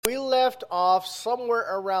We left off somewhere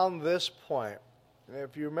around this point.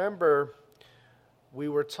 If you remember, we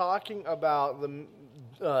were talking about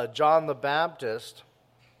John the Baptist,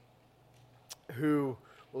 who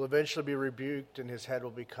will eventually be rebuked and his head will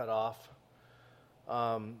be cut off.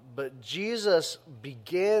 But Jesus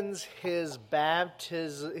begins his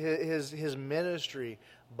baptism, his ministry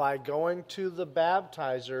by going to the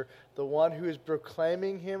baptizer, the one who is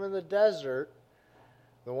proclaiming him in the desert,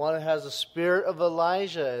 the one that has the spirit of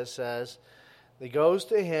Elijah, it says. He goes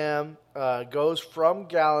to him, goes from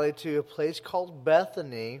Galilee to a place called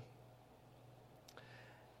Bethany,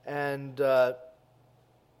 and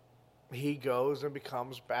he goes and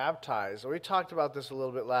becomes baptized. We talked about this a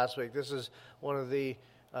little bit last week. This is one of the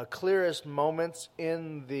clearest moments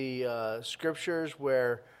in the Scriptures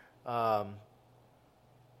where the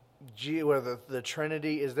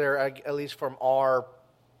Trinity is there, at least from our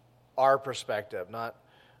perspective, not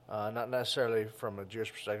necessarily from a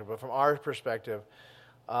Jewish perspective, but from our perspective.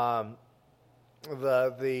 The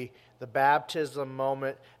baptism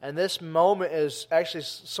moment, and this moment is actually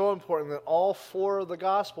so important that all four of the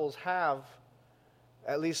Gospels have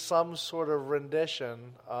at least some sort of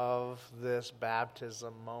rendition of this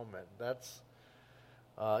baptism moment. That's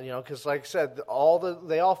because like I said,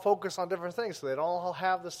 they all focus on different things, so they don't all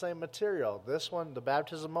have the same material. This one, the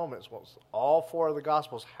baptism moment, all four of the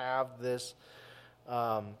Gospels have this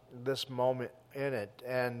this moment in it,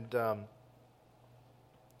 and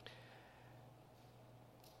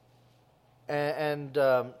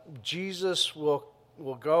Jesus will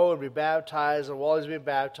go and be baptized, and while he's being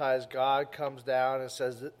baptized, God comes down and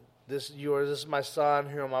says, "This is my Son,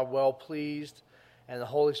 whom I'm well pleased," and the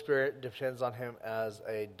Holy Spirit descends on him as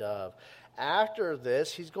a dove. After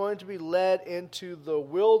this, he's going to be led into the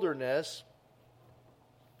wilderness,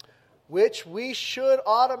 which we should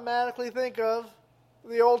automatically think of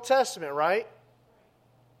the Old Testament, right?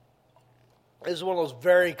 This is one of those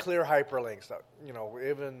very clear hyperlinks that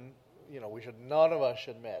none of us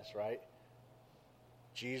should miss, right?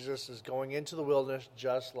 Jesus is going into the wilderness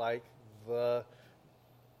just like the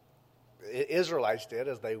Israelites did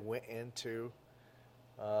as they went into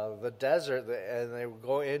the desert, and they would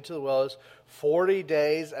go into the wilderness 40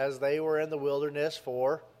 days as they were in the wilderness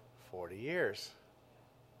for 40 years.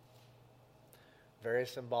 Very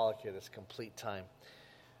symbolic here, this complete time.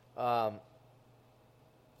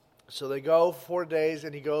 So they go 4 days,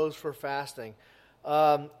 and he goes for fasting.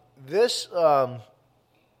 This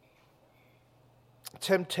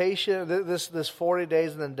temptation, this 40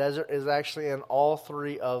 days in the desert is actually in all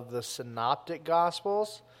three of the synoptic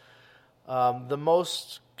Gospels. The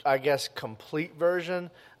most, I guess, complete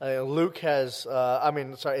version, Luke has,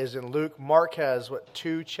 is in Luke. Mark has,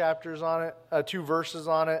 2 chapters on it, 2 verses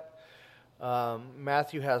on it.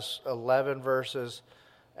 Matthew has 11 verses.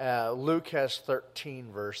 Luke has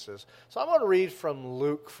 13 verses. So I'm going to read from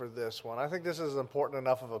Luke for this one. I think this is important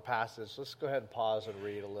enough of a passage. Let's go ahead and pause and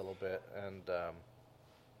read a little bit. And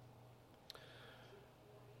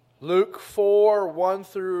Luke 4, 1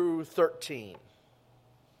 through 13.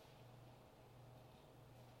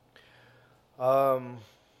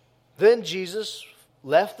 Then Jesus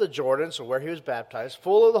left the Jordan, so where he was baptized,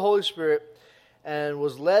 full of the Holy Spirit, and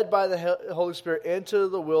was led by the Holy Spirit into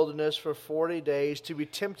the wilderness for 40 days to be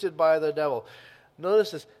tempted by the devil. Notice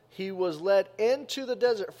this. He was led into the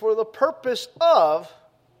desert for the purpose of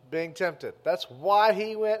being tempted. That's why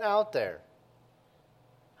he went out there.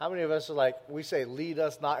 How many of us are like, we say, lead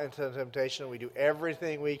us not into temptation. We do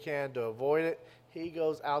everything we can to avoid it. He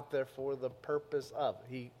goes out there for the purpose of.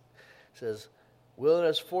 He says,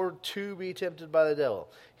 wilderness to be tempted by the devil.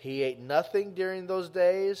 He ate nothing during those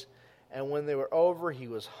days, and when they were over, he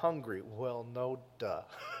was hungry. Well, no duh.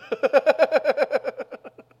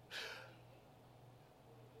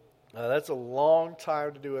 That's a long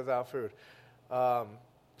time to do without food.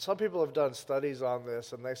 Some people have done studies on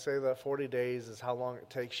this, and they say that 40 days is how long it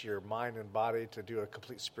takes your mind and body to do a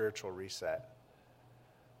complete spiritual reset.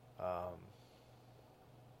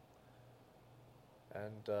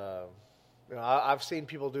 I've seen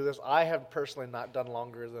people do this. I have personally not done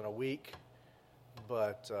longer than a week,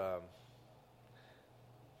 but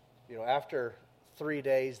after 3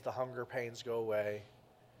 days, the hunger pains go away.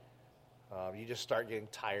 You just start getting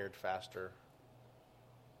tired faster.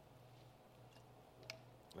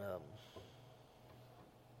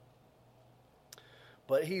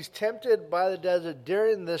 But he's tempted by the desert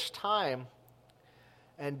during this time,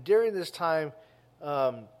 and during this time,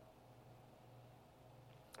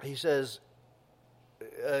 he says,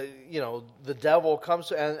 the devil comes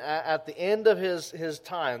to, and at the end of his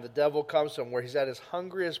time, the devil comes to him where he's at his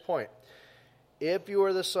hungriest point. If you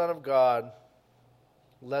are the Son of God,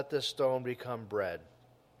 let this stone become bread.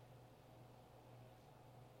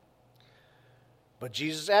 But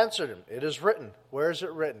Jesus answered him, "It is written." Where is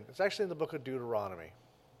it written? It's actually in the book of Deuteronomy.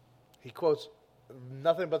 He quotes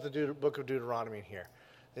nothing but the book of Deuteronomy in here.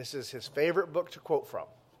 This is his favorite book to quote from,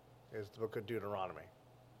 is the book of Deuteronomy.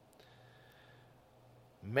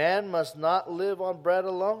 "Man must not live on bread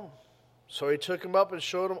alone." So he took him up and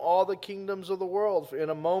showed him all the kingdoms of the world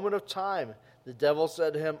in a moment of time. The devil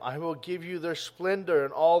said to him, "I will give you their splendor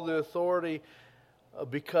and all the authority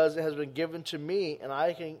because it has been given to me, and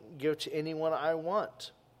I can give to anyone I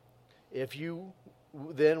want. If you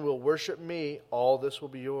then will worship me, all this will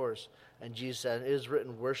be yours." And Jesus said, "It is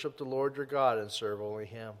written, worship the Lord your God and serve only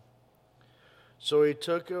him." So he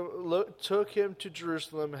took him to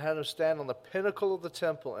Jerusalem and had him stand on the pinnacle of the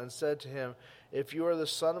temple and said to him, "If you are the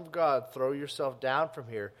Son of God, throw yourself down from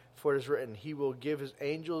here, for it is written, he will give his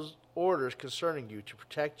angels orders concerning you to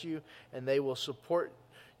protect you, and they will support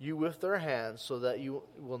you with their hands so that you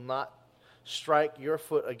will not strike your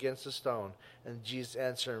foot against a stone." And Jesus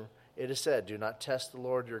answered him, "It is said, do not test the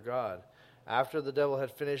Lord your God." After the devil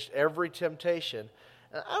had finished every temptation,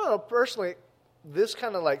 and I don't know, personally, this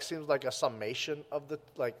kind of like seems like a summation of the,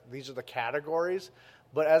 like, these are the categories,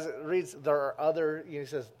 but as it reads, there are other, he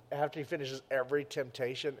says, after he finishes every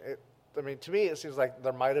temptation, to me, it seems like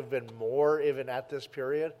there might have been more even at this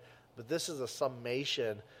period, but this is a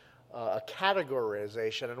summation, a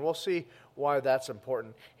categorization, and we'll see why that's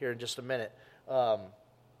important here in just a minute. Of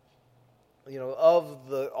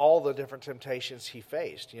all the different temptations he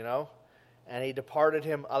faced, and he departed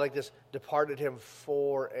him. I like this: departed him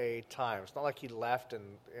for a time. It's not like he left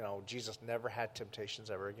and Jesus never had temptations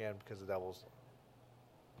ever again because the devil's.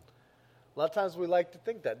 A lot of times we like to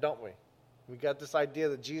think that, don't we? We got this idea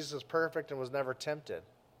that Jesus is perfect and was never tempted.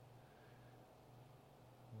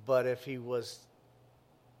 But if he was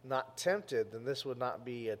not tempted, then this would not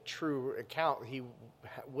be a true account. He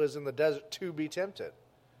was in the desert to be tempted.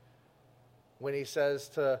 When he says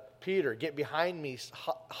to Peter, "Get behind me,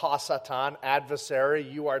 ha-Satan, adversary,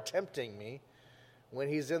 you are tempting me." When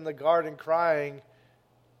he's in the garden crying,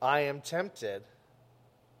 "I am tempted,"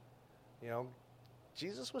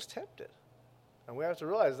 Jesus was tempted. And we have to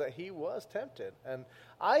realize that he was tempted. And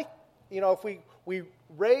if we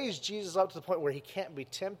raise Jesus up to the point where he can't be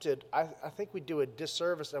tempted, I think we do a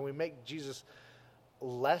disservice and we make Jesus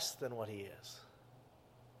less than what he is.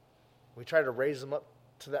 We try to raise him up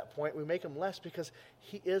to that point. We make him less because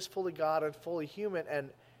he is fully God and fully human.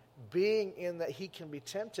 And being in that he can be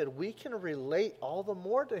tempted, we can relate all the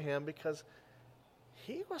more to him because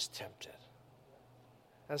he was tempted.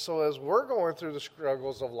 And so as we're going through the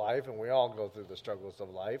struggles of life, and we all go through the struggles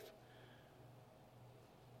of life,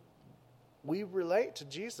 we relate to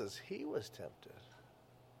Jesus. He was tempted.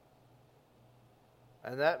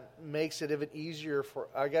 And that makes it even easier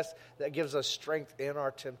that gives us strength in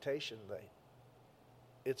our temptation.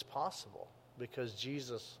 It's possible because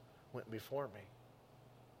Jesus went before me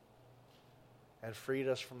and freed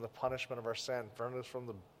us from the punishment of our sin, freed us from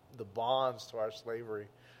the bonds to our slavery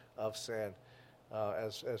of sin.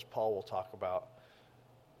 As Paul will talk about.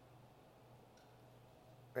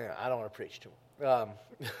 Yeah, I don't want to preach too much.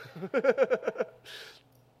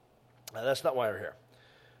 That's not why we're here.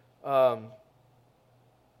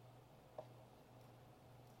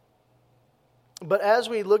 But as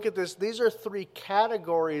we look at this, these are three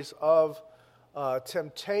categories of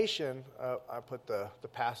temptation. I put the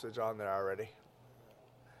passage on there already.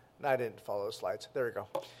 No, I didn't follow the slides. There we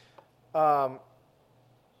go.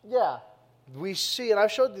 We see, and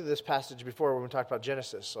I've showed you this passage before when we talked about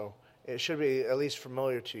Genesis, so it should be at least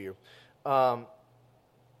familiar to you.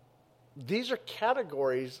 These are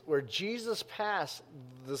categories where Jesus passed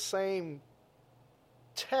the same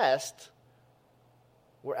test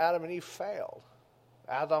where Adam and Eve failed.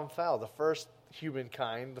 Adam fell. The first human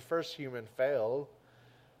failed.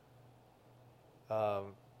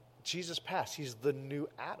 Jesus passed. He's the new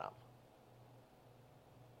Adam.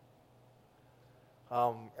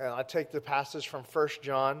 And I take the passage from 1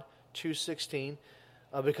 John 2:16,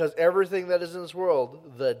 because everything that is in this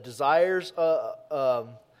world, the desires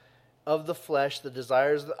of the flesh, the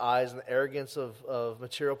desires of the eyes, and the arrogance of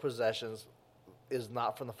material possessions is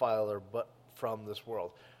not from the Father, but from this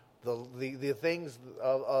world. The things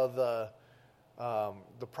of the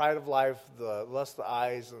pride of life, the lust of the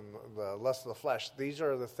eyes, and the lust of the flesh, these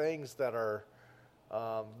are the things that are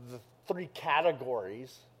the three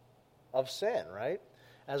categories of sin, right?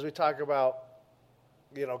 As we talk about,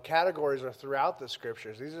 categories are throughout the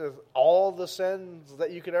scriptures. These are all the sins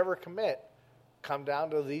that you could ever commit come down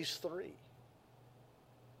to these three.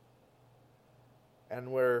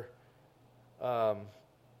 And where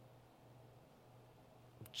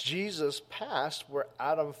Jesus passed where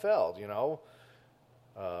Adam failed,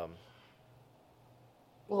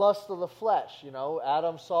 lust of the flesh.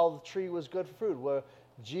 Adam saw the tree was good for food, where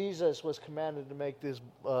Jesus was commanded to make this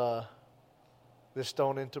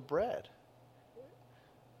stone into bread.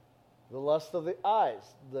 The lust of the eyes.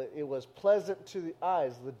 It was pleasant to the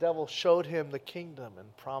eyes. The devil showed him the kingdom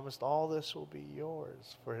and promised, all this will be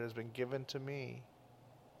yours, for it has been given to me.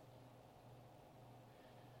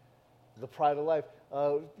 The pride of life.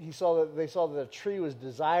 They saw that a tree was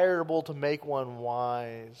desirable to make one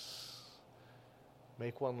wise,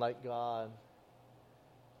 make one like God.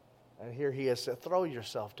 And here he has said, throw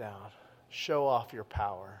yourself down. Show off your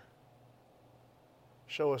power.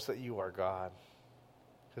 Show us that you are God.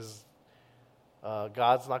 Because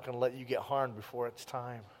God's not going to let you get harmed before it's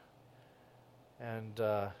time. And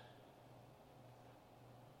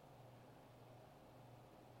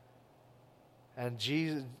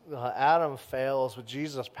Jesus, Adam fails, but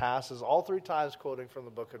Jesus passes, all 3 times quoting from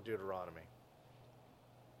the book of Deuteronomy.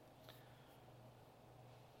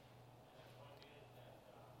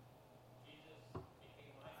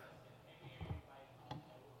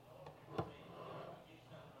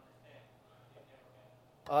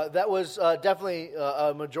 That was definitely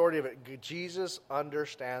a majority of it. Jesus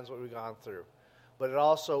understands what we've gone through. But it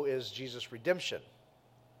also is Jesus' redemption.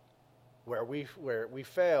 Where we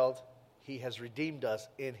failed, he has redeemed us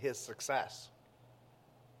in his success.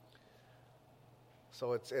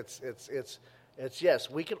 So it's yes,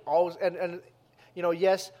 we can always, and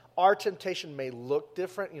yes, our temptation may look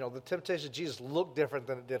different. The temptation of Jesus looked different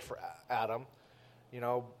than it did for Adam.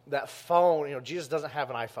 That phone, Jesus doesn't have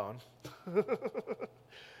an iPhone.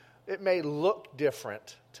 It may look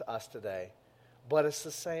different to us today, but it's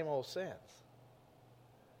the same old sins.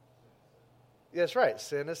 That's right.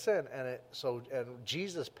 Sin is sin, and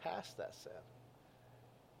Jesus passed that sin.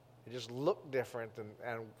 It just looked different,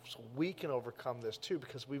 and so we can overcome this too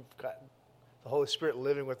because we've got the Holy Spirit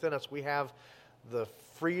living within us. We have the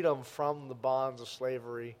freedom from the bonds of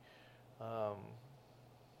slavery. And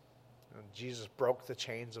Jesus broke the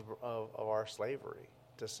chains of our slavery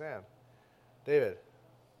to sin. David.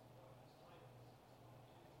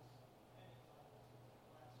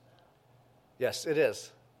 Yes, it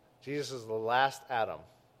is. Jesus is the last Adam.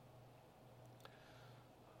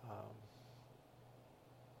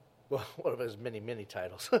 Well, one of his many, many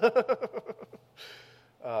titles.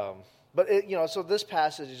 But so this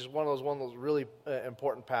passage is one of those really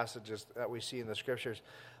important passages that we see in the Scriptures.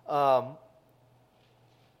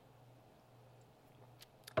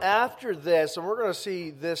 After this, and we're going to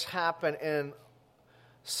see this happen in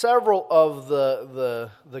several of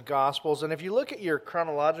the Gospels, and if you look at your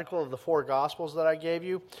chronological of the 4 Gospels that I gave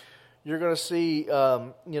you, you're going to see,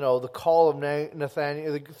 the call of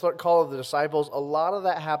Nathanael, the call of the disciples. A lot of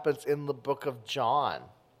that happens in the book of John.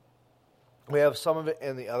 We have some of it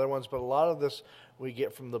in the other ones, but a lot of this we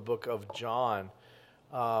get from the book of John,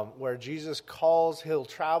 where Jesus calls. He'll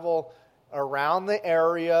travel around the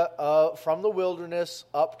area from the wilderness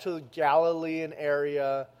up to the Galilean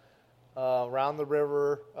area, around the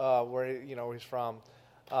river where he's from,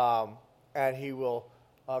 and he will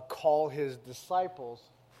call his disciples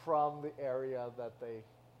from the area that they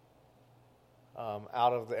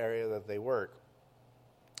out of the area that they work.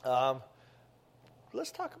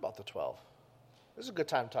 Let's talk about the 12. This is a good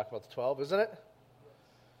time to talk about the 12, isn't it?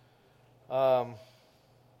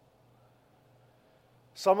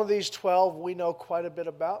 Some of these 12 we know quite a bit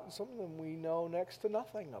about, and some of them we know next to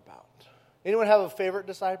nothing about. Anyone have a favorite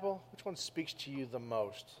disciple? Which one speaks to you the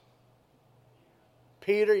most?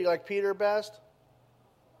 Peter? You like Peter best?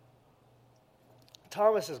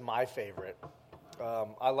 Thomas is my favorite.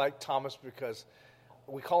 I like Thomas because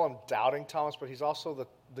we call him Doubting Thomas, but he's also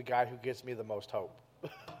the guy who gives me the most hope.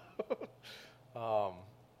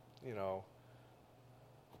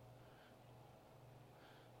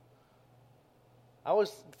 I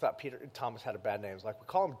always thought Thomas had a bad name. It's like we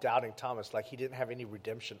call him Doubting Thomas, like he didn't have any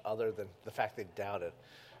redemption other than the fact that he doubted.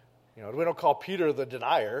 We don't call Peter the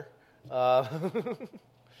denier.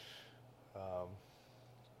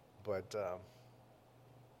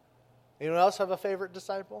 Anyone else have a favorite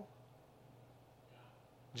disciple?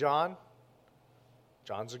 John?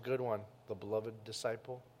 John's a good one, the beloved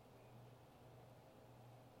disciple.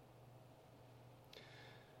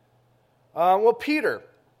 Peter.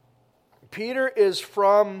 Peter is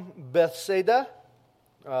from Bethsaida,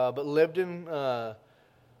 but lived in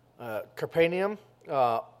Capernaum.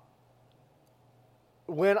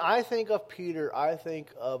 When I think of Peter, I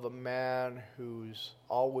think of a man who's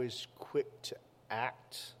always quick to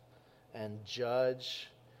act and judge,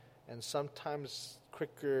 and sometimes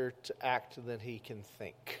quicker to act than he can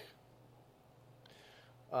think.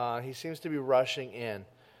 He seems to be rushing in.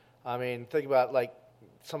 I mean, think about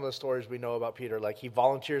some of the stories we know about Peter, like he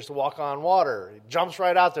volunteers to walk on water. He jumps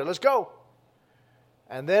right out there. Let's go.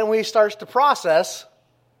 And then when he starts to process,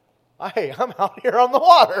 hey, I'm out here on the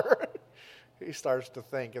water. He starts to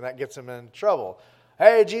think, and that gets him in trouble.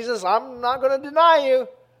 Hey, Jesus, I'm not going to deny you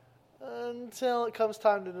until it comes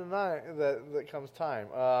time to deny that comes time.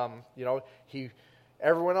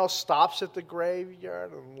 Everyone else stops at the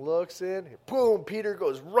graveyard and looks in. Boom! Peter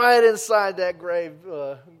goes right inside that grave,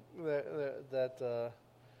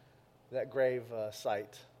 that grave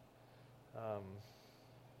site.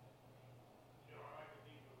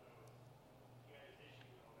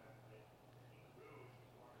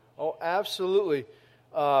 Oh, absolutely.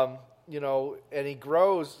 And he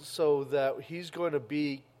grows so that he's going to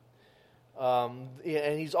be,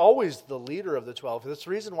 and he's always the leader of the 12. That's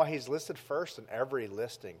the reason why he's listed first in every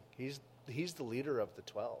listing. He's the leader of the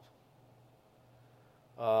 12.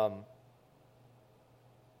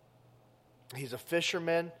 He's a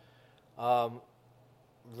fisherman.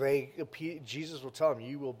 Jesus will tell him,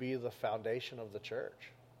 "You will be the foundation of the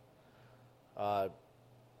church."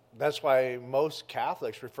 That's why most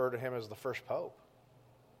Catholics refer to him as the first pope.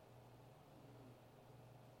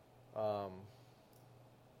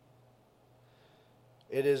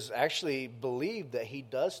 It is actually believed that he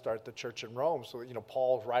does start the church in Rome. So,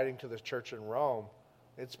 Paul's writing to the church in Rome.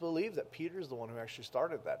 It's believed that Peter's the one who actually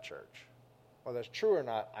started that church. Whether that's true or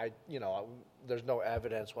not, there's no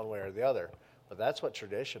evidence one way or the other. But that's what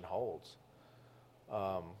tradition holds.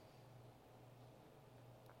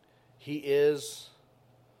 He is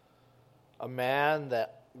a man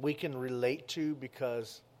that we can relate to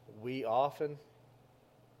because we often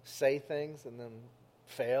say things and then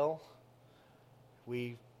fail.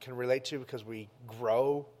 We can relate to because we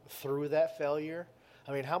grow through that failure.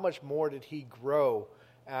 I mean, how much more did he grow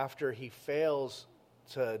after he fails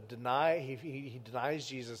to deny? He denies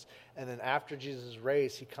Jesus, and then after Jesus'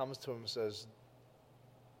 raised, he comes to him and says,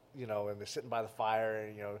 and they're sitting by the fire,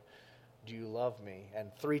 and do you love me?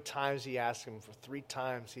 And 3 times he asks him. For 3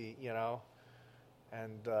 times and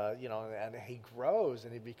he grows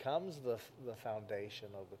and he becomes the foundation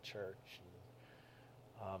of the church.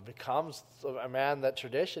 Becomes a man that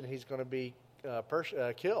tradition he's going to be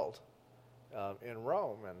killed in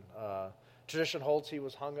Rome. And tradition holds he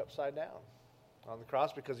was hung upside down on the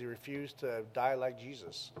cross because he refused to die like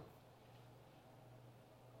Jesus.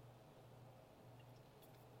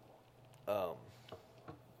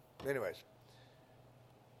 Anyways,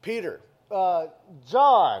 Peter,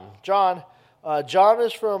 John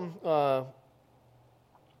is from.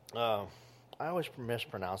 I always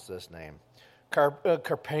mispronounce this name.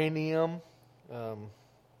 Capernaum.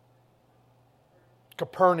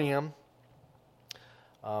 Capernaum.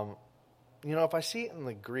 If I see it in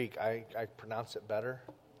the Greek, I pronounce it better.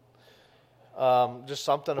 Just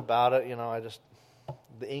something about it,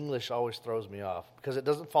 the English always throws me off because it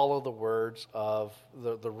doesn't follow the words of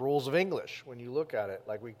the rules of English. When you look at it,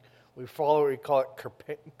 like we follow, we call it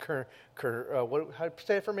how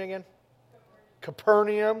say it for me again?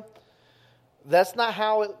 Capernaum. That's not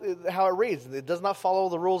how it reads. It does not follow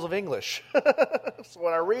the rules of English. So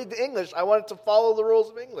when I read the English, I want it to follow the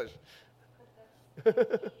rules of English.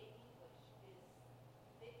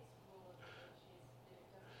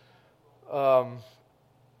 Well,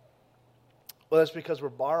 that's because we're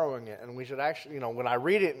borrowing it, and we should actually, when I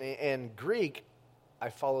read it in Greek, I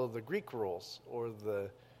follow the Greek rules or the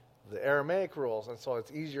Aramaic rules, and so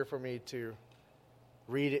it's easier for me to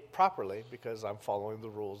read it properly because I'm following the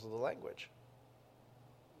rules of the language.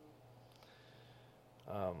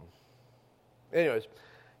 Anyways,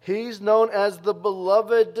 he's known as the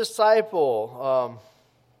beloved disciple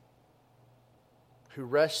who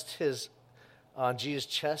rests on Jesus'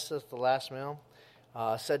 chest at the last meal.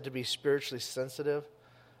 Said to be spiritually sensitive.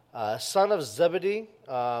 Son of Zebedee,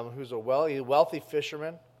 who's a wealthy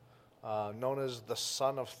fisherman, known as the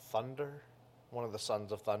son of thunder, one of the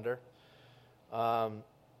sons of thunder.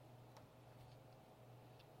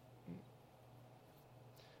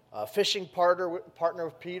 Fishing partner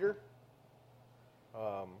with Peter.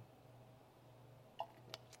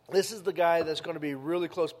 This is the guy that's going to be really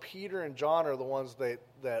close. Peter and John are the ones that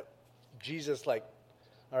Jesus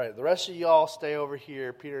all right, the rest of y'all stay over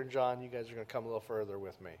here. Peter and John, you guys are going to come a little further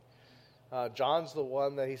with me. John's the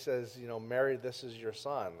one that he says, Mary, this is your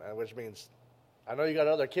son, which means I know you got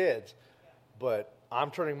other kids, but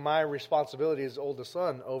I'm turning my responsibility as oldest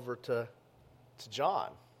son over to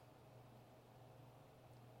John.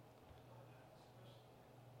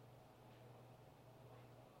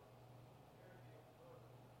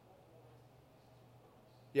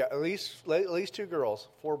 Yeah, at least 2 girls,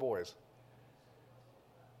 4 boys.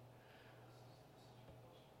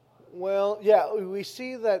 Well, yeah, we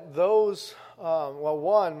see that those,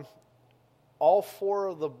 one, all four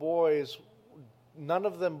of the boys, none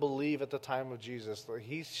of them believe at the time of Jesus.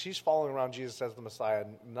 She's following around Jesus as the Messiah.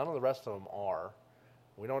 None of the rest of them are.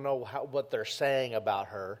 We don't know what they're saying about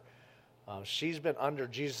her. She's been under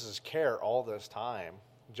Jesus' care all this time.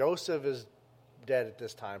 Joseph is dead at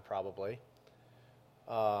this time, probably.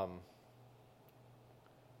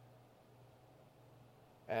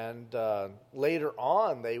 And later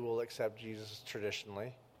on, they will accept Jesus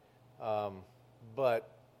traditionally. But,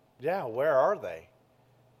 yeah, where are they?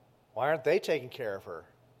 Why aren't they taking care of her?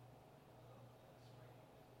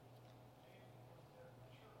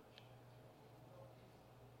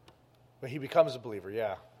 But he becomes a believer,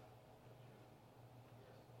 yeah.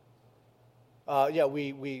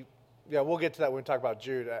 We'll get to that when we talk about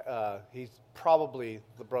Jude. He's probably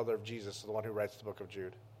the brother of Jesus, the one who writes the book of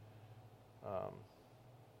Jude.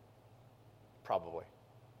 Probably.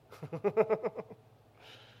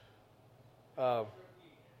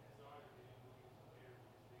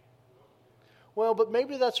 Well, but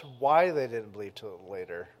maybe that's why they didn't believe till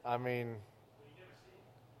later. I mean,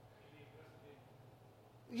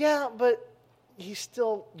 yeah, but he's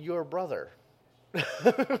still your brother.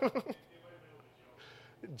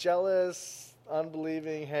 Jealous,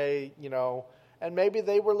 unbelieving, hey, and maybe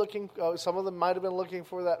they were looking, some of them might have been looking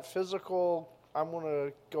for that physical, I'm going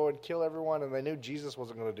to go and kill everyone, and they knew Jesus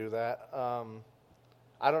wasn't going to do that.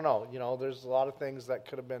 I don't know. There's a lot of things that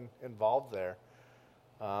could have been involved there.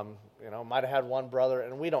 Might have had one brother,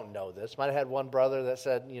 and we don't know this, might have had one brother that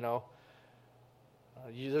said,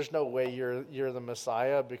 there's no way you're the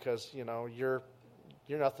Messiah because, you're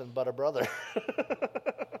nothing but a brother.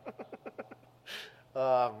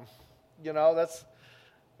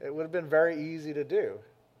 It would have been very easy to do.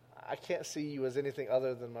 I can't see you as anything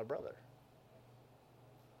other than my brother.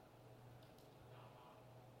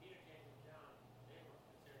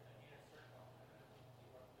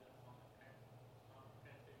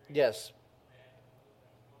 Yes.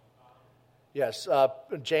 Yes.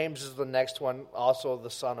 James is the next one, also the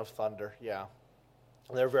son of thunder. Yeah.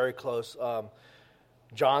 They're very close.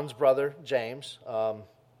 John's brother, James,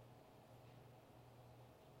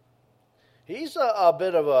 he's a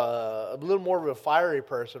bit of a little more of a fiery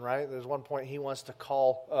person, right? There's one point he wants to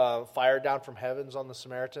call fire down from heavens on the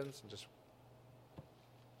Samaritans and just,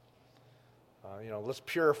 let's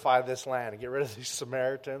purify this land and get rid of these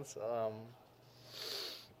Samaritans.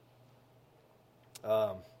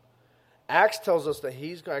 Acts tells us that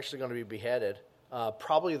he's actually going to be beheaded.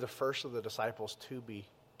 Probably the first of the disciples to be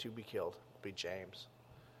killed will be James.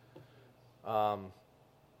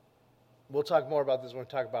 We'll talk more about this when we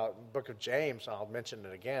talk about the book of James. I'll mention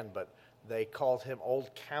it again, but they called him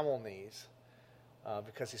Old Camel Knees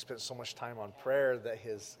because he spent so much time on prayer that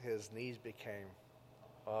his knees became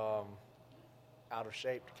out of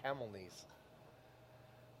shape, camel knees.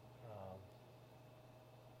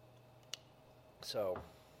 Where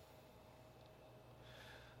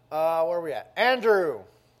are we at? Andrew,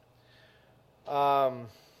 brother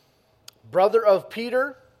of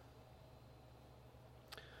Peter,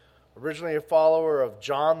 originally a follower of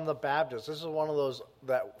John the Baptist. This is one of those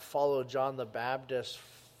that followed John the Baptist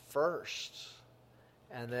first.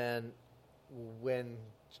 And then when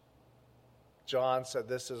John said,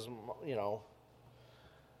 this is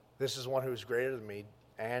one who's greater than me,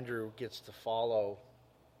 Andrew gets to follow.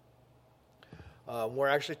 We're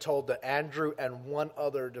actually told that Andrew and one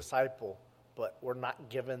other disciple, but we're not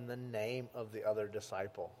given the name of the other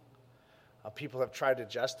disciple. People have tried to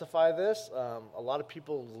justify this. A lot of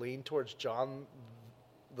people lean towards John,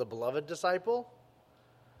 the beloved disciple,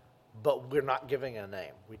 but we're not giving a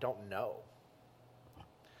name. We don't know.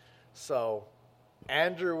 So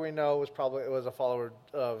Andrew, we know, was a follower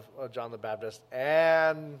of John the Baptist,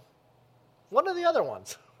 and one of the other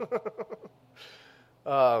ones.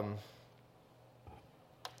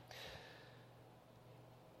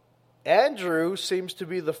 Andrew seems to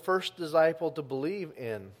be the first disciple to believe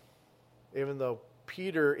in, even though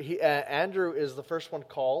Andrew is the first one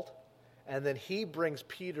called, and then he brings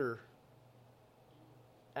Peter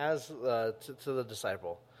as to the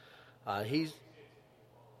disciple.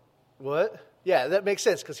 What? Yeah, that makes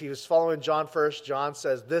sense because he was following John first. John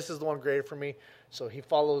says, "This is the one greater for me." So he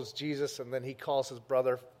follows Jesus, and then he calls his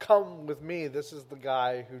brother, "Come with me. This is the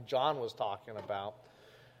guy who John was talking about."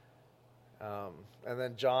 And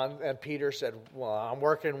then John and Peter said, "Well, I'm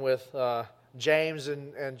working with James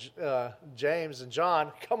and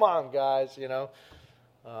John. Come on, guys,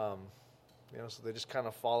 So they just kind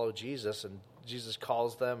of follow Jesus, and Jesus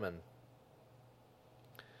calls them,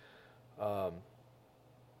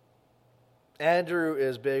 Andrew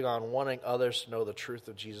is big on wanting others to know the truth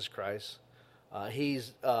of Jesus Christ.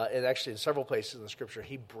 And actually in several places in the Scripture,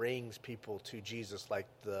 he brings people to Jesus, like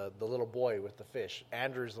the little boy with the fish.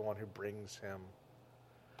 Andrew's the one who brings him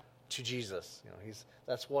to Jesus.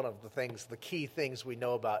 That's one of the key things we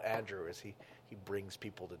know about Andrew is he brings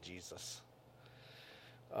people to Jesus.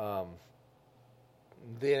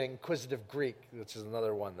 The inquisitive Greek, which is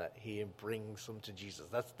another one that he brings them to Jesus.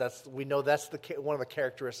 We know that's one of the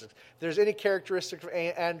characteristics. If there's any characteristic of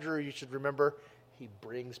Andrew, you should remember he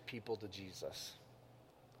brings people to Jesus.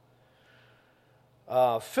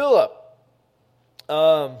 Philip,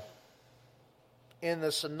 in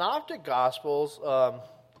the Synoptic Gospels,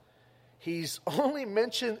 he's only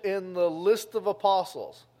mentioned in the list of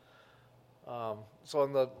apostles. So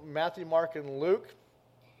in the Matthew, Mark, and Luke,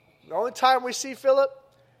 the only time we see Philip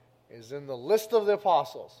is in the list of the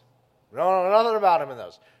apostles. We don't know nothing about him in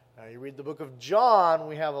those. Now you read the book of John,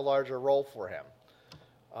 we have a larger role for him.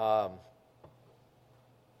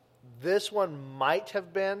 This one might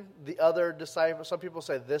have been the other disciple. Some people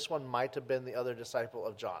say this one might have been the other disciple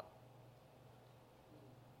of John.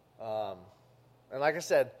 And like I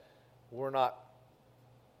said, we're not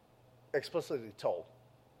explicitly told.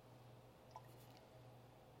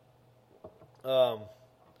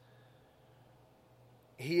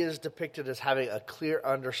 He is depicted as having a clear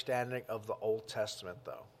understanding of the Old Testament,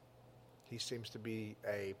 though. He seems to be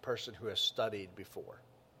a person who has studied before.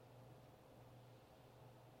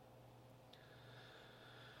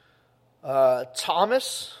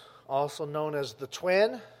 Thomas, also known as the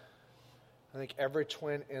twin. I think every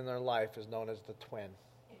twin in their life is known as the twin.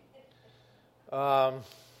 I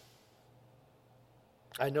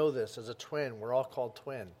know this. As a twin, we're all called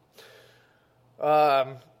twin.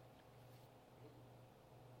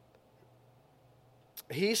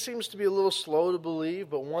 He seems to be a little slow to believe,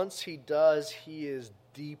 but once he does, he is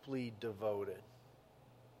deeply devoted.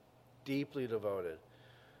 Deeply devoted.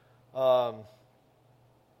 When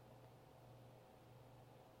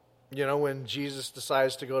Jesus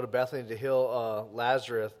decides to go to Bethany to heal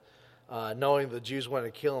Lazarus, knowing the Jews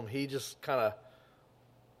wanted to kill him, he just kind of,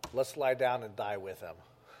 let's lie down and die with him.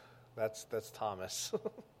 That's Thomas.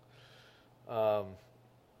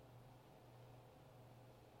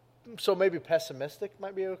 So maybe pessimistic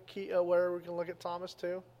might be a key where we can look at Thomas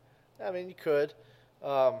too. I mean, you could.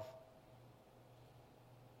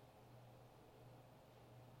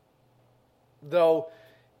 Though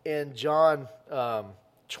in John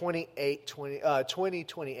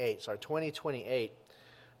 20:28,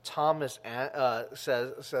 Thomas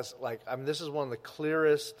says this is one of the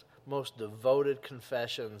clearest, most devoted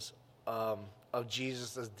confessions of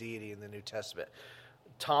Jesus' deity in the New Testament.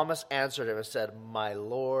 Thomas answered him and said, "My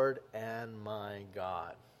Lord and my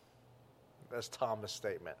God." That's Thomas'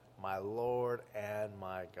 statement. My Lord and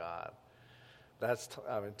my God.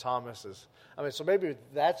 Thomas is. So maybe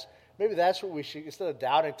that's what we should, instead of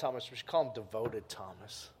doubting Thomas, we should call him devoted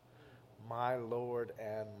Thomas. My Lord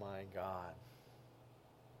and my God.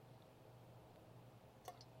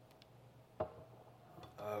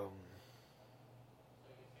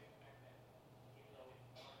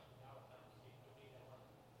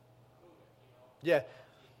 Yeah,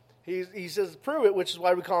 he says prove it, which is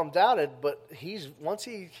why we call him doubted. But once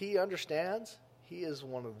he understands, he is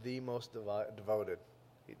one of the most devoted.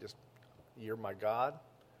 You're my God.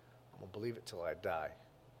 I'm gonna believe it till I die.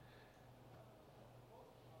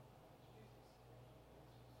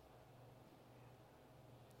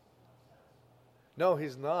 No,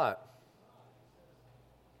 he's not.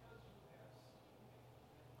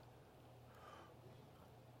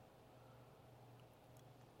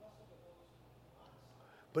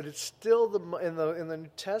 But it's still in the New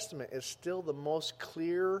Testament. It's still the most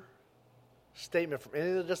clear statement from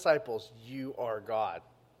any of the disciples. You are God.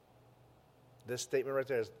 This statement right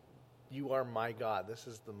there is, "You are my God." This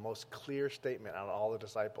is the most clear statement out of all the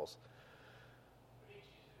disciples.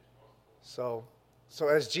 So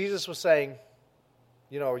as Jesus was saying,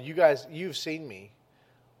 you guys, you've seen me,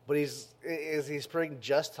 but he's bringing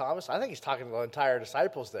just Thomas. I think he's talking to the entire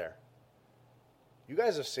disciples there. You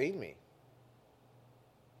guys have seen me.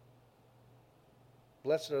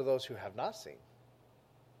 Blessed are those who have not seen.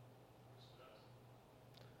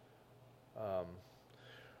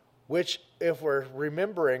 Which, if we're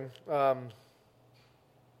remembering, what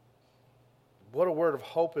a word of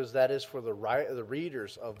hope that is for the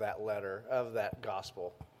readers of that letter, of that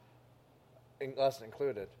gospel, us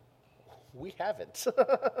included. We haven't.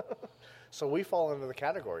 So we fall into the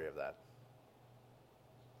category of that.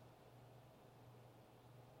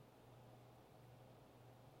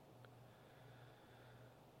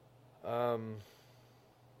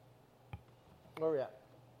 Where are we at?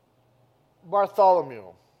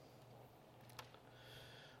 Bartholomew.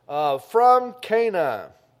 From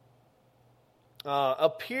Cana.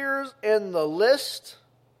 Appears in the list.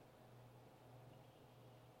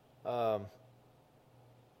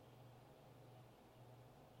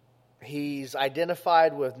 He's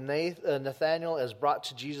identified with Nathanael as brought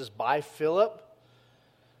to Jesus by Philip.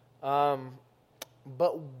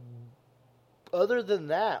 But other than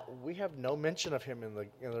that, we have no mention of him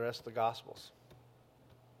in the rest of the Gospels.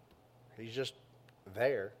 He's just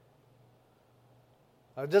there.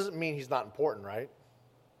 It doesn't mean he's not important, right?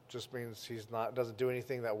 Just means doesn't do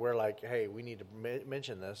anything that we're like, hey, we need to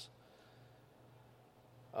mention this.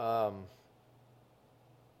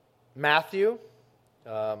 Matthew,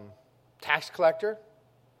 tax collector,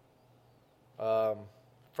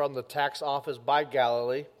 from the tax office by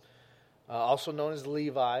Galilee, also known as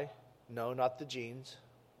Levi. No, not the jeans.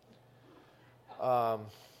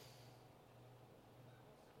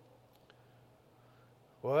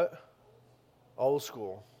 What? Old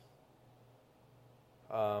school.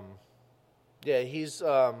 Yeah, he's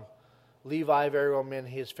Levi, very well meant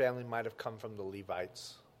his family might have come from the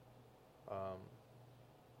Levites.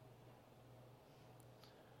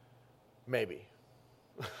 Maybe.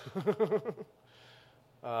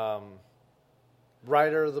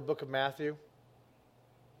 Writer of the book of Matthew,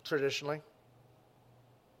 traditionally.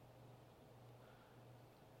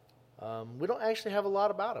 We don't actually have a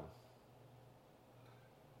lot about him.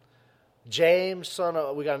 James, son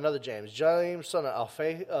of, we got another James. James, son of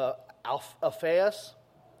Alphaeus.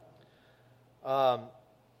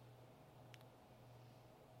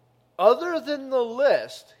 Other than the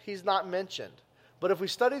list, he's not mentioned. But if we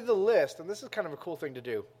study the list, and this is kind of a cool thing to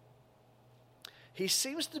do, he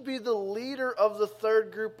seems to be the leader of the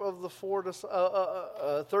third group of four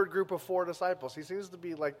disciples. He seems to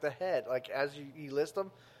be like the head. Like as you list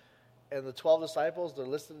them, and the 12 disciples, they're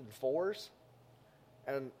listed in fours,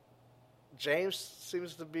 and James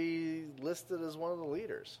seems to be listed as one of the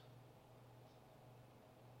leaders.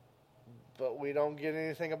 But we don't get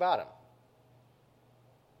anything about him.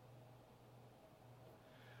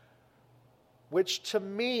 Which to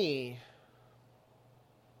me,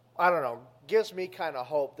 I don't know, gives me kind of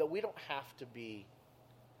hope that we don't have to be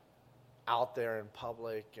out there in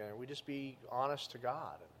public, and we just be honest to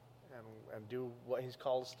God and do what He's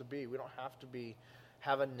called us to be. We don't have to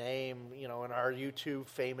have a name, in our YouTube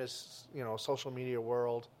famous, social media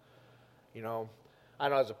world. I know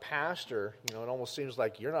as a pastor, it almost seems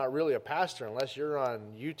like you're not really a pastor unless you're on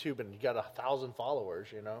YouTube and you got 1,000 followers,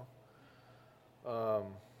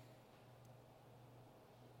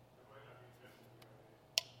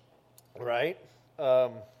 Right?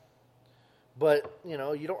 But,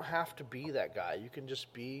 you don't have to be that guy. You can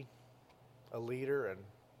just be a leader and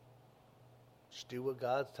just do what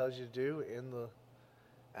God tells you to do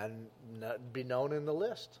and not be known in the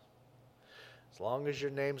list. As long as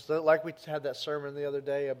your name's, like we had that sermon the other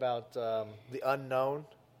day about the unknown.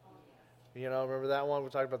 Remember that one? We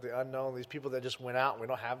talked about the unknown, these people that just went out and we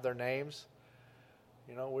don't have their names.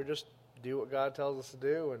 We just do what God tells us to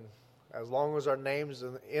do, and as long as our name's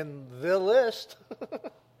in the list,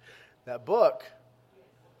 that book,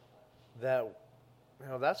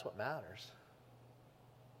 that's what matters.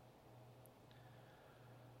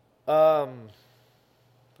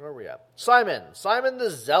 Where are we at? Simon the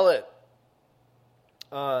Zealot.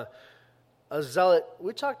 A zealot,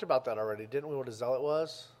 we talked about that already, didn't we, what a zealot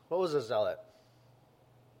was? What was a zealot?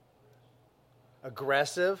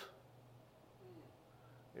 Aggressive.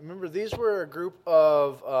 Remember, these were a group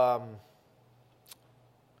of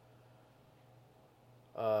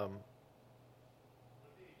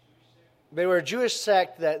they were a Jewish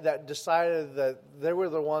sect that decided that they were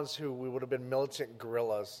the ones who would have been militant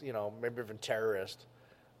guerrillas, maybe even terrorists.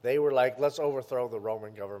 They were like, let's overthrow the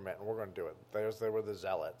Roman government, and we're going to do it. They were the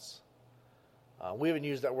zealots. We even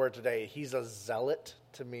use that word today. He's a zealot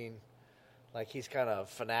to mean like he's kind of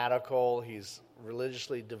fanatical. He's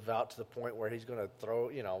religiously devout to the point where he's going to throw,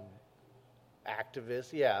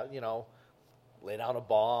 activists. Yeah, lay down a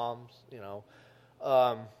bomb.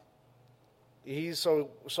 He's so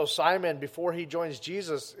Simon, before he joins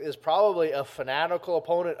Jesus, is probably a fanatical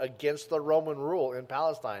opponent against the Roman rule in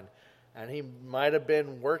Palestine, and he might have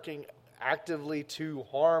been working actively to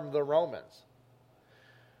harm the Romans.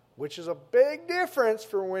 Which is a big difference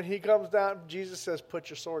for when he comes down. Jesus says, "Put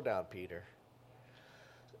your sword down, Peter."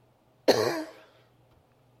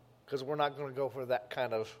 Because we're not going to go for that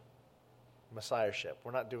kind of messiahship.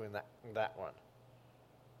 We're not doing that one.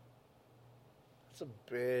 It's a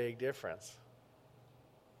big difference.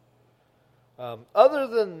 Other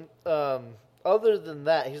than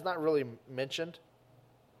that, he's not really mentioned.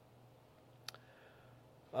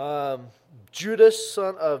 Judas,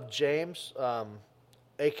 son of James,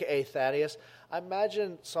 a.k.a. Thaddeus. I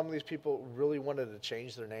imagine some of these people really wanted to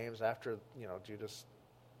change their names after, Judas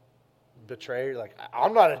betrayed. Like,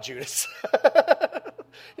 I'm not a Judas.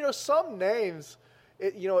 Some names,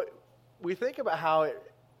 we think about how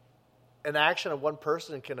an action of one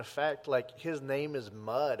person can affect, like his name is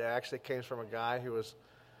Mud. It actually came from a guy who was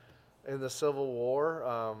in the Civil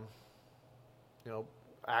War,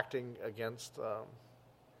 acting against,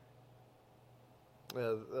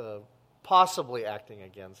 possibly acting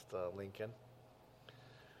against Lincoln.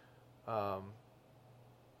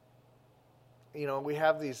 We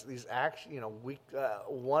have these acts,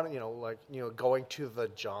 going to the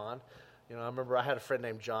John. I remember I had a friend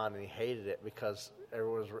named John, and he hated it because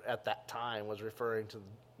everyone at that time was referring to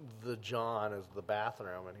the John as the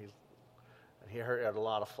bathroom, and he had a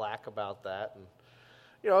lot of flack about that. And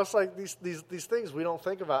it's like these things we don't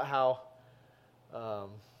think about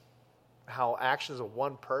how actions of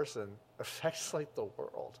one person affects like the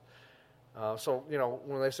world. So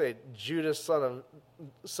when they say Judas, son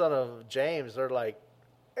of James, they're like,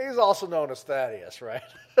 he's also known as Thaddeus, right?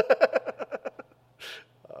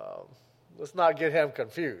 Let's not get him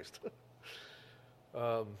confused.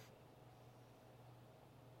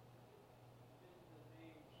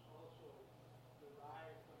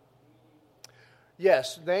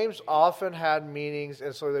 Yes, names often had meanings,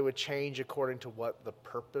 and so they would change according to what the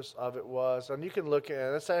purpose of it was. And you can look at,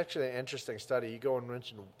 and that's actually an interesting study. You go and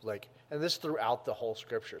mention, and this throughout the whole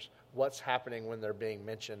scriptures, what's happening when they're being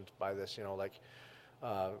mentioned by this,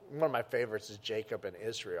 one of my favorites is Jacob and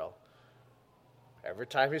Israel. Every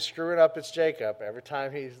time he's screwing up, it's Jacob. Every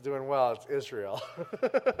time he's doing well, it's Israel.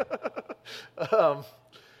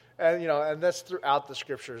 And that's throughout the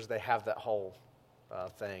scriptures. They have that whole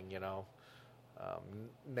thing,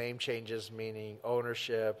 name changes, meaning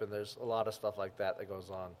ownership, and there's a lot of stuff like that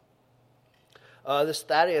goes on. This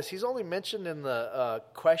Thaddeus, he's only mentioned in the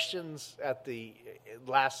questions at the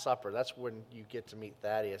Last Supper. That's when you get to meet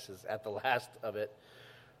Thaddeus, is at the last of it.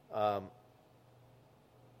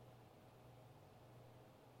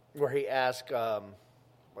 Where he asks,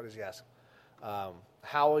 what does he ask?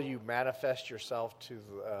 How will you manifest yourself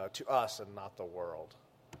to us and not the world?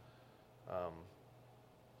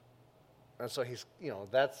 And so he's,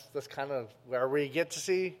 that's kind of where we get to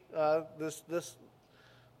see this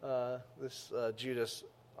Judas,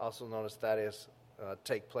 also known as Thaddeus,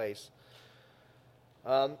 take place.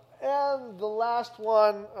 And the last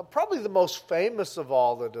one, probably the most famous of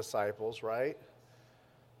all the disciples, right?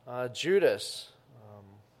 Judas.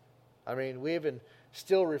 We even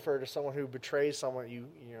still refer to someone who betrays someone,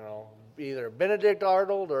 either Benedict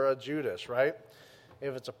Arnold or a Judas, right?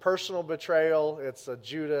 If it's a personal betrayal, it's a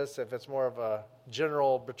Judas. If it's more of a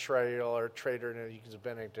general betrayal or traitor, you can use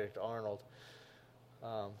Benedict Arnold,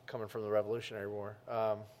 coming from the Revolutionary War.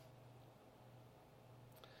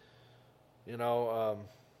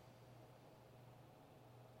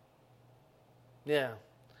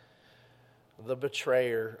 The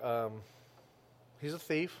betrayer. He's a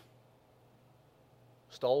thief.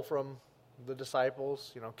 Stole from the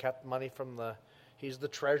disciples, kept money from he's the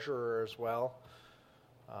treasurer as well.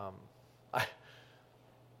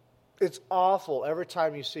 It's awful every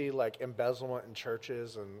time you see like embezzlement in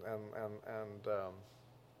churches and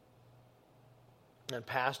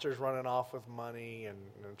pastors running off with money and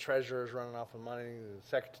treasurers running off with money,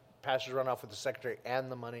 pastors run off with the secretary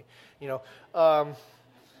and the money.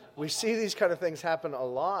 We see these kind of things happen a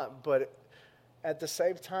lot, but at the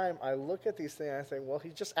same time, I look at these things and I think, well,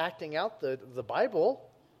 he's just acting out the Bible.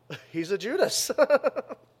 He's a Judas.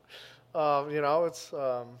 It's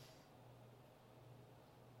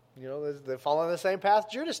they're following the same path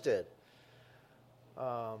Judas did.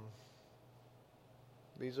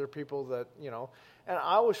 These are people that, and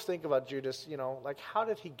I always think about Judas, like how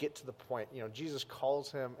did he get to the point? Jesus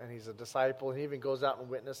calls him and he's a disciple. He even goes out and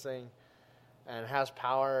witnessing and has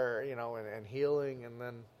power, and healing. And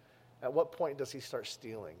then at what point does he start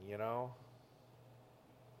stealing,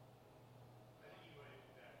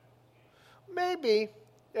 Maybe.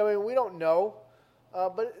 We don't know.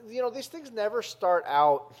 But, these things never start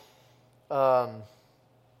out,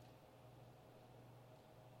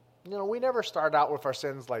 we never start out with our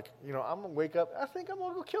sins like, I'm going to wake up, I think I'm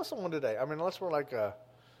going to go kill someone today. Unless we're like a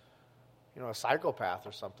psychopath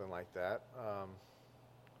or something like that.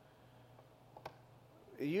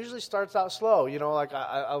 It usually starts out slow. Like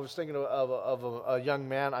I was thinking of a young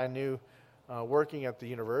man I knew working at the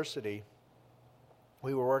university.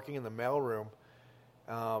 We were working in the mailroom,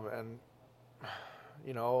 and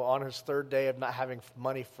on his third day of not having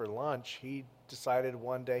money for lunch, he decided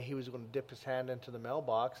one day he was going to dip his hand into the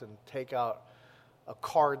mailbox and take out a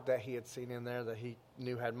card that he had seen in there that he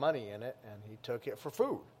knew had money in it, and he took it for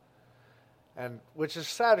food. And which is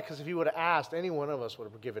sad, because if he would have asked, any one of us would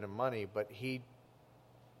have given him money, but he,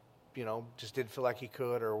 just didn't feel like he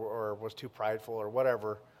could, or was too prideful or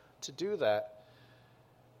whatever to do that.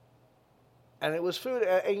 And it was food,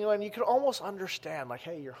 and you could almost understand, like,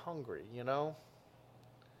 hey, you're hungry,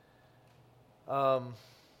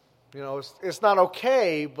 it's not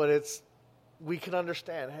okay, but we can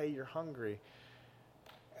understand, hey, you're hungry.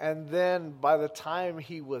 And then by the time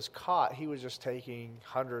he was caught, he was just taking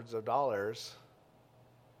hundreds of dollars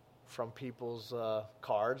from people's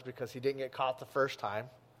cards, because he didn't get caught the first time.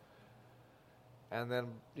 And then,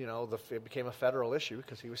 it became a federal issue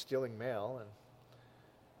because he was stealing mail. And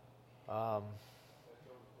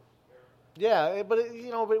but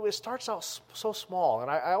it starts out so small.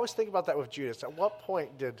 And I always think about that with Judas. At what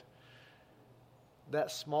point did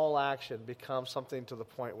that small action become something to the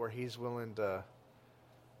point where he's willing to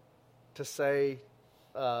say,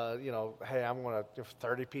 hey, I'm going to give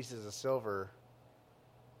 30 pieces of silver.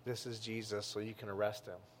 This is Jesus, so you can arrest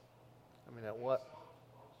him. I mean, at what?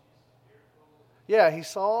 Yeah, he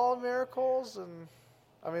saw miracles, and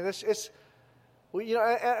I mean, we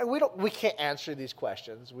can't answer these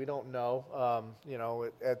questions. We don't know,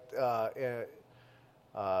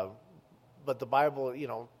 but the Bible,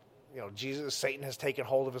 Satan has taken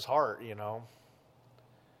hold of his heart,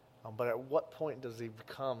 But at what point does he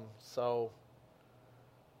become so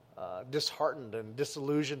disheartened and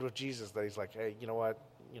disillusioned with Jesus that he's like, hey, you know what?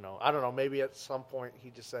 I don't know. Maybe at some point he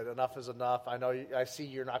just said, enough is enough. I see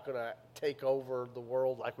you're not going to take over the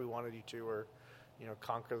world like we wanted you to, or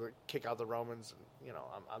kick out the Romans. And,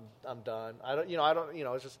 I'm done. I don't.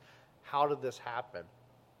 It's just, how did this happen?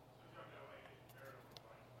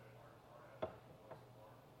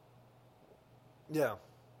 Yeah.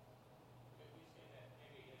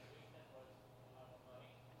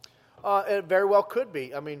 It very well could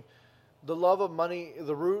be. I mean, the love of money,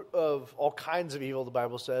 the root of all kinds of evil, the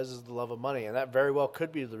Bible says, is the love of money. And that very well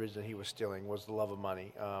could be the reason he was stealing, was the love of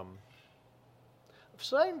money.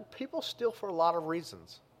 So people steal for a lot of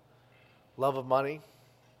reasons. Love of money,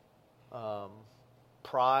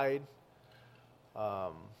 pride,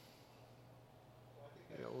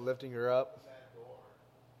 lifting her up.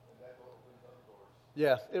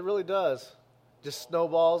 Yeah, it really does. Just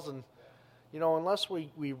snowballs, and unless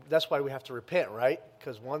we that's why we have to repent, right?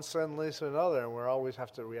 Because one sin leads to another, and we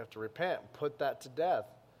have to repent and put that to death.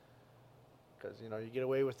 Because you get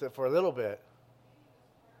away with it for a little bit.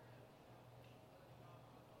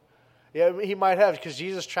 Yeah, he might have, because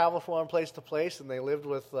Jesus traveled from one place to place, and they lived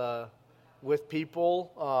with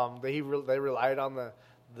people. They relied on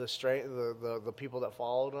the strength, the people that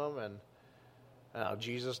followed him, and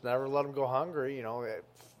Jesus never let them go hungry.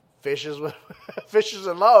 Fishes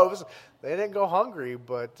and loaves, they didn't go hungry,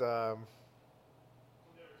 but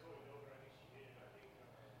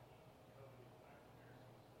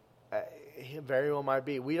it very well might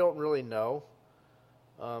be. We don't really know.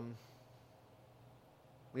 And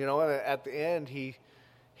at the end, he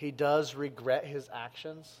does regret his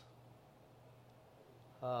actions.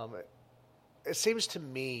 It seems to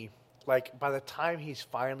me like by the time he's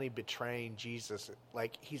finally betraying Jesus,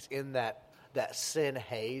 like he's in that sin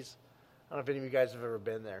haze. I don't know if any of you guys have ever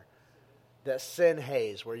been there. That sin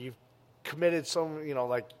haze where you've committed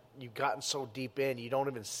like you've gotten so deep in, you don't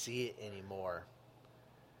even see it anymore.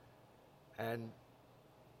 And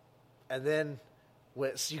then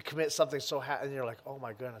when you commit something and you're like, oh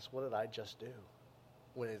my goodness, what did I just do?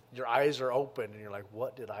 When your eyes are open and you're like,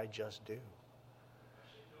 what did I just do?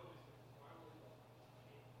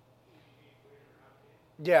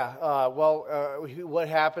 Yeah, what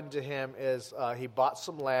happened to him is he bought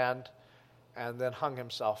some land and then hung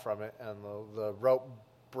himself from it, and the rope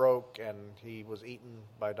broke and he was eaten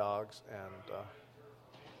by dogs. And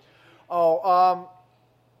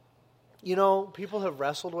people have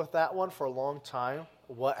wrestled with that one for a long time.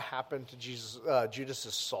 What happened to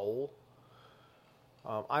Judas's soul?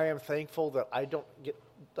 I am thankful that I don't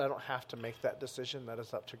have to make that decision. That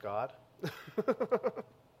is up to God.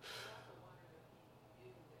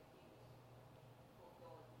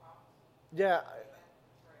 Yeah.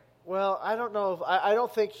 Well, I don't know I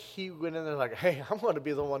don't think he went in there like, hey, I'm going to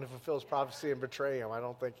be the one who fulfills prophecy and betray him. I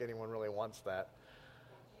don't think anyone really wants that.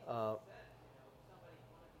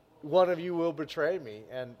 One of you will betray me,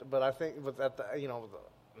 but I think,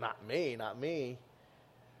 not me.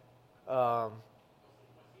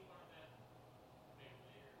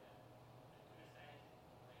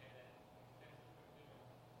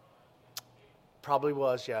 Probably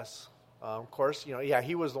was, yes. Of course,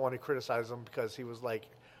 he was the one who criticized him because he was like,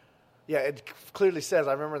 Yeah, it clearly says,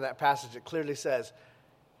 I remember in that passage, it clearly says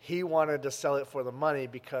he wanted to sell it for the money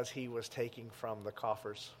because he was taking from the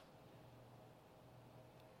coffers.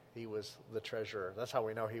 He was the treasurer. That's how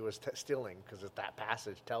we know he was stealing, because that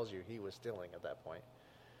passage tells you he was stealing at that point.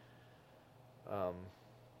 Of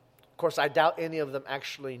course, I doubt any of them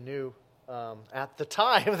actually knew at the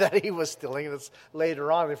time that he was stealing. And it's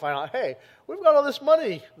later on they find out, hey, we've got all this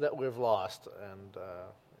money that we've lost. And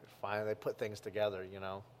finally they put things together, you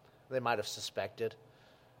know. They might have suspected,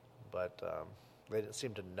 but they didn't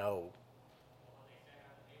seem to know.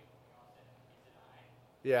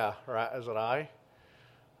 Yeah, right. Is it I?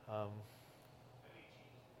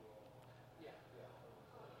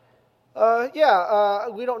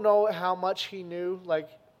 We don't know how much he knew. Like,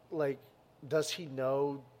 does he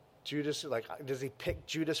know Judas? Like, does he pick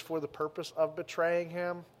Judas for the purpose of betraying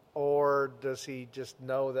him, or does he just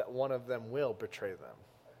know that one of them will betray them?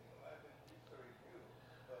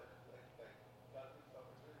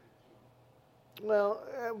 Well,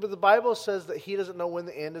 but the Bible says that he doesn't know when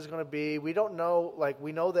the end is going to be. We don't know,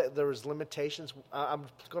 we know that there was limitations. I'm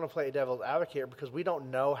going to play devil's advocate here because we don't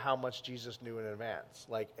know how much Jesus knew in advance,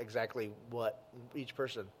 like exactly what each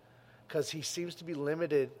person. Because he seems to be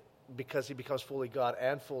limited because he becomes fully God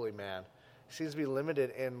and fully man. He seems to be limited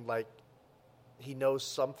in, he knows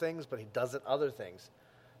some things, but he doesn't other things.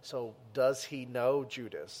 So does he know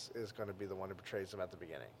Judas is going to be the one who betrays him at the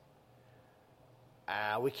beginning?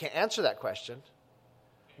 We can't answer that question.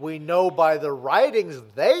 We know by the writings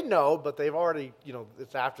they know, but they've already,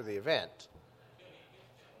 it's after the event.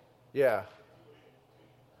 Yeah.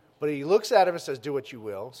 But he looks at him and says, do what you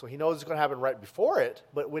will. So he knows it's going to happen right before it.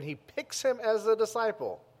 But when he picks him as a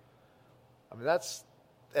disciple, that's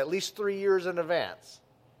at least 3 years in advance.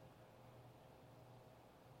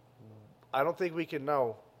 I don't think we can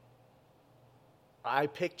know. I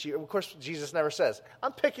picked you. Of course, Jesus never says,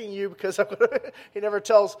 I'm picking you because I'm going to... He never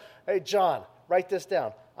tells, hey, John, write this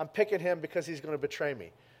down. I'm picking him because he's going to betray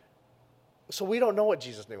me. So we don't know what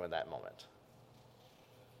Jesus knew in that moment.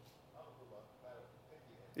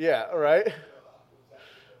 Yeah, right?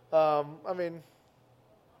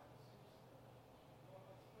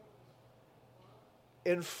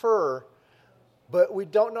 Infer, but we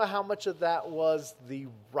don't know how much of that was the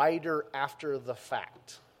writer after the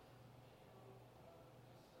fact.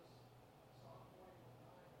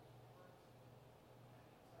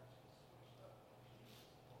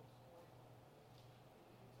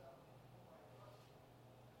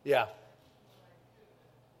 Yeah.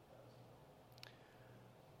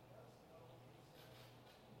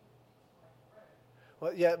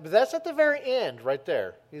 Well, yeah, but that's at the very end right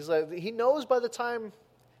there. He's like, he knows by the time,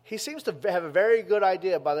 he seems to have a very good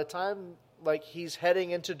idea by the time, he's heading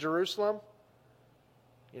into Jerusalem,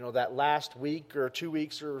 that last week or 2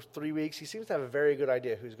 weeks or 3 weeks, he seems to have a very good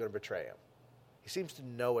idea who's going to betray him. He seems to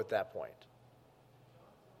know at that point.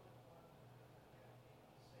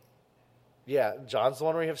 Yeah, John's the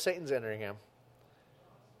one where you have Satan's entering him.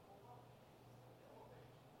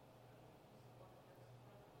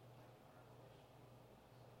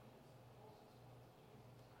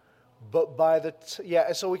 But by the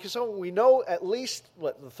so we know at least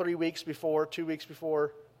the 3 weeks before, 2 weeks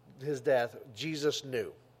before his death, Jesus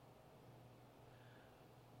knew.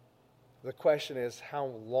 The question is, how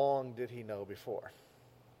long did he know before?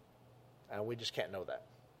 And we just can't know that.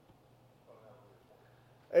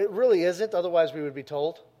 It really isn't, otherwise we would be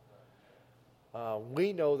told.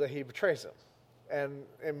 We know that he betrays him. And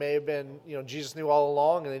it may have been, Jesus knew all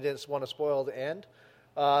along and they didn't want to spoil the end.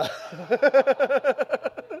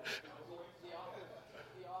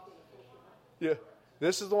 Yeah,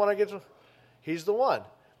 this is the one I get to. He's the one.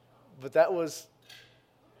 But that was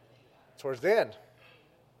towards the end.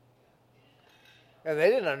 And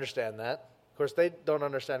they didn't understand that. Of course, they don't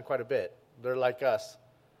understand quite a bit. They're like us.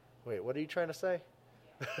 Wait, what are you trying to say?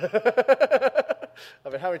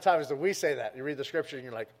 How many times do we say that? You read the scripture and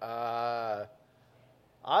you're like,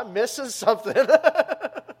 I'm missing something.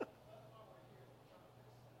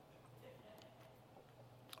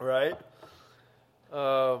 Right?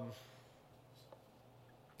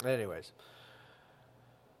 Anyways.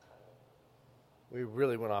 We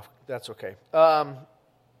really went off. That's okay.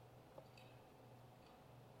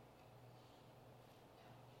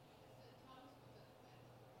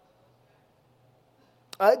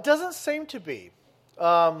 It doesn't seem to be.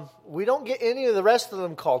 We don't get any of the rest of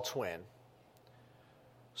them called twin.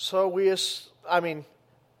 So this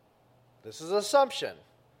is an assumption.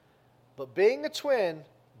 But being a twin,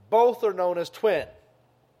 both are known as twin.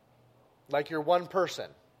 Like you're one person.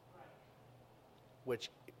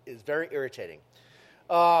 Which is very irritating.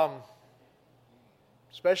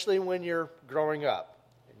 Especially when you're growing up.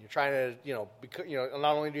 You're trying to,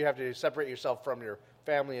 not only do you have to separate yourself from your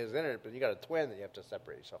family as in it, but you got a twin that you have to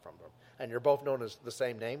separate yourself from. And you're both known as the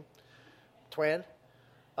same name, twin.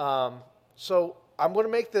 So I'm going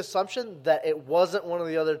to make the assumption that it wasn't one of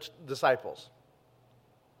the other disciples,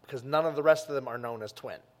 because none of the rest of them are known as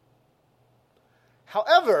twin.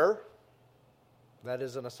 However, that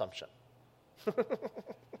is an assumption. I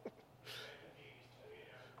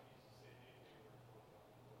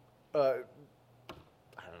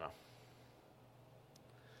don't know.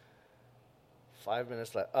 5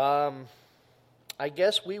 minutes left. I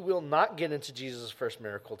guess we will not get into Jesus' first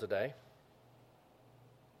miracle today,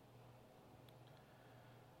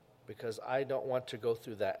 because I don't want to go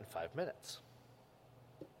through that in 5 minutes.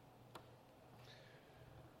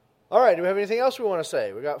 All right, do we have anything else we want to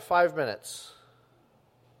say? We got 5 minutes.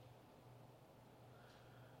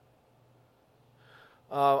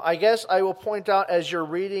 I guess I will point out as you're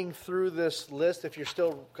reading through this list, if you're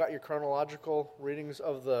still got your chronological readings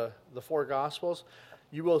of the 4 Gospels,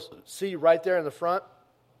 you will see right there in the front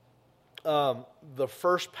the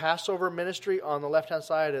first Passover ministry on the left-hand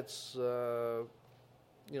side. It's,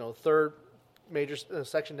 third major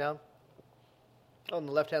section down on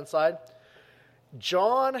the left-hand side.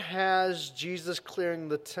 John has Jesus clearing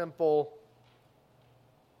the temple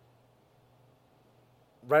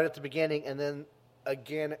right at the beginning, and then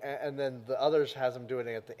again, and then the others has him doing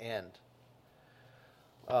it at the end.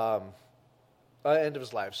 End of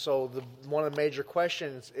his life. So one of the major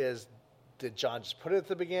questions is, did John just put it at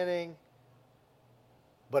the beginning,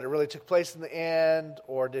 but it really took place in the end,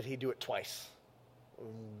 or did he do it twice?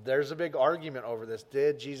 There's a big argument over this.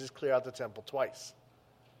 Did Jesus clear out the temple twice?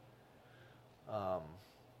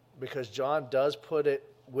 Because John does put it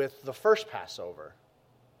with the first Passover,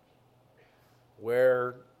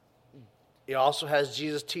 where he also has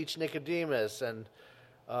Jesus teach Nicodemus, and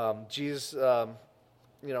Jesus, there's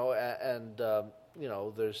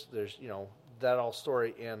that all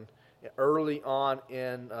story in early on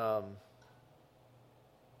in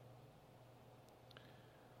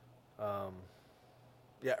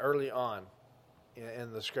early on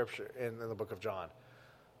in the scripture in the book of John,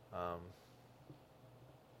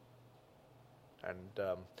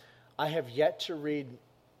 I have yet to read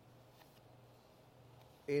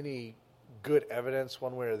any good evidence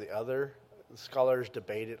one way or the other. The scholars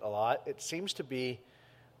debate it a lot. It seems to be,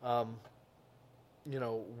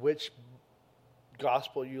 which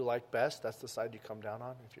gospel you like best, that's the side you come down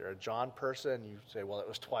on. If you're a John person, you say, well, it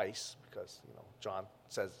was twice, because, John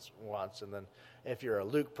says it once. And then if you're a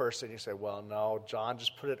Luke person, you say, well, no, John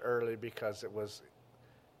just put it early because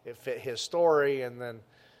it fit his story, and then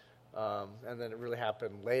it really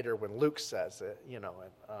happened later when Luke says it, and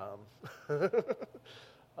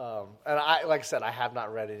like I said, I have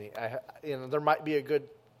not read any. There might be a good,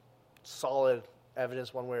 solid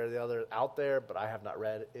evidence one way or the other out there, but I have not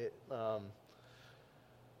read it. Of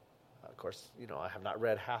course, I have not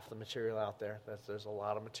read half the material out there. There's a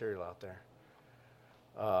lot of material out there.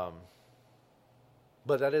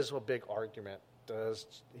 But that is a big argument.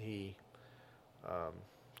 Does he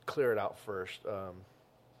clear it out first?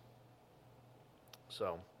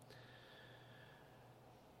 So,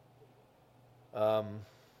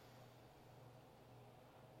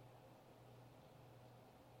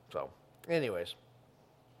 anyways.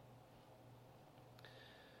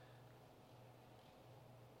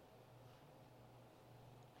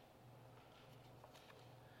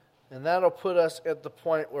 And that'll put us at the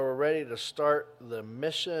point where we're ready to start the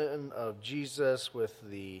mission of Jesus with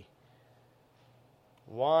the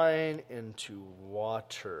wine into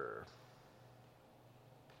water.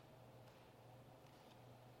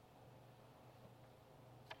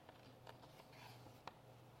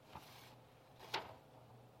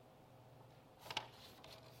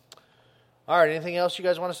 All right, anything else you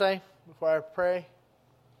guys want to say before I pray?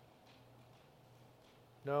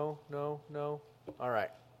 No? All right.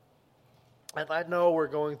 And I know we're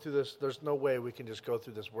going through this. There's no way we can just go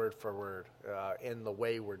through this word for word in the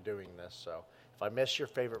way we're doing this. So if I miss your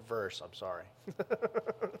favorite verse, I'm sorry.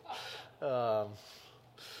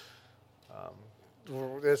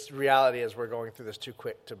 This reality is we're going through this too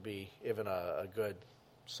quick to be even a good,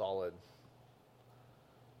 solid.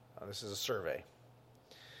 This is a survey.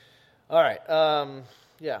 All right.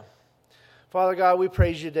 Father God, we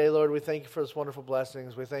praise you today, Lord. We thank you for this wonderful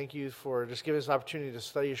blessings. We thank you for just giving us an opportunity to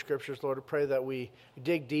study your scriptures, Lord. We pray that we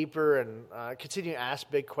dig deeper and continue to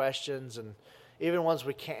ask big questions, and even ones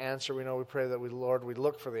we can't answer. We pray that we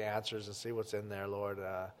look for the answers and see what's in there, Lord.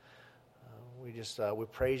 We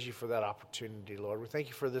praise you for that opportunity, Lord. We thank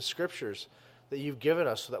you for the scriptures that you've given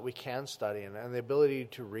us so that we can study and the ability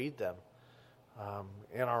to read them.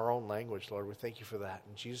 in our own language, Lord. We thank you for that.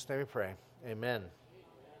 In Jesus' name we pray. Amen.